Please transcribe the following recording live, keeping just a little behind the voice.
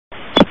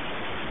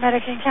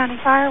Medican County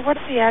Fire,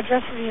 what's the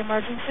address of the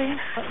emergency?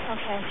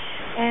 Okay.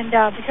 And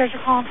because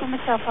you're calling from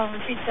a cell phone,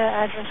 repeat the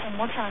address one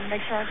more time to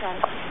make sure I got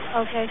it.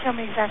 Okay, tell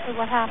me exactly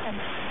what happened.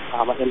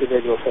 An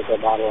individual took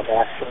a bottle of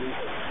aspirin,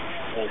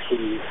 and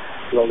she's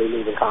slowly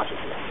losing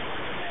consciousness.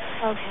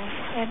 Okay.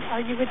 And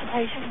are you with the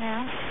patient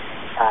now?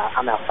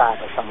 I'm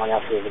outside, but someone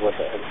else is with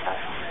her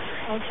inside.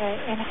 Okay.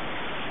 And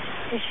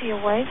is she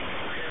awake?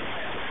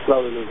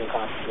 Slowly losing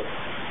consciousness.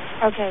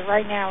 Okay,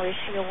 right now, is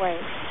she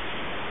awake?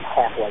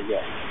 Halfway,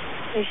 yes.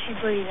 Is she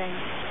breathing?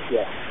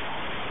 Yes.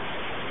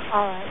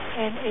 All right.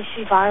 And is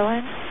she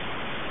violent?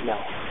 No.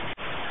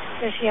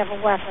 Does she have a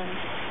weapon?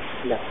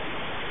 No.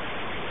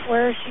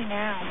 Where is she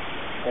now?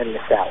 In the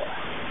shower.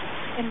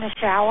 In the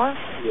shower?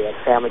 Yeah,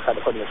 the family tried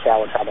to put her in the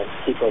shower, tried to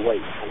keep her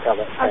awake until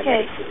the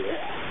okay.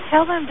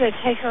 Tell them to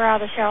take her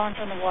out of the shower and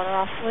turn the water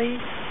off,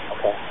 please.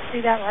 Okay.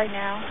 Do that right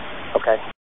now. Okay.